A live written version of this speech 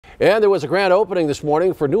And there was a grand opening this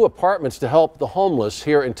morning for new apartments to help the homeless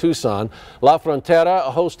here in Tucson. La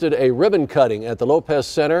Frontera hosted a ribbon cutting at the Lopez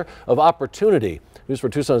Center of Opportunity. News for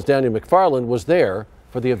Tucson's Daniel McFarland was there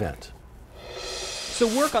for the event. So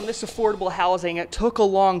work on this affordable housing, it took a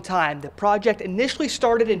long time. The project initially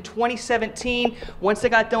started in 2017. Once they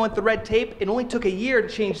got done with the red tape, it only took a year to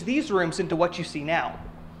change these rooms into what you see now.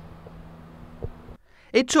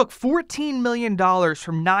 It took $14 million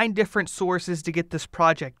from 9 different sources to get this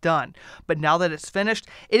project done. But now that it's finished,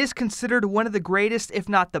 it is considered one of the greatest, if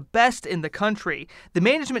not the best, in the country. The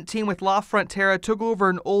management team with La Frontera took over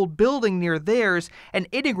an old building near theirs and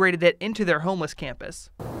integrated it into their homeless campus.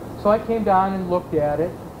 So I came down and looked at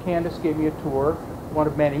it. Candace gave me a tour, one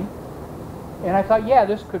of many. And I thought, yeah,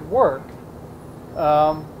 this could work.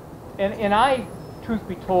 And I, truth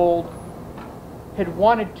be told, had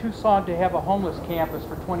wanted Tucson to have a homeless campus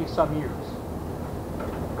for 20-some years.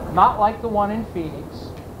 Not like the one in Phoenix,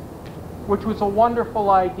 which was a wonderful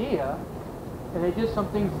idea, and they did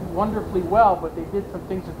some things wonderfully well, but they did some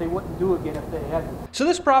things that they wouldn't do again if they hadn't. So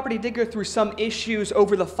this property did go through some issues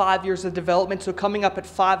over the 5 years of development, so coming up at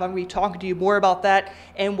 5, I'm going to be talking to you more about that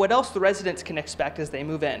and what else the residents can expect as they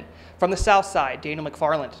move in. From the south side, Daniel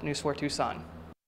McFarland, News 4 Tucson.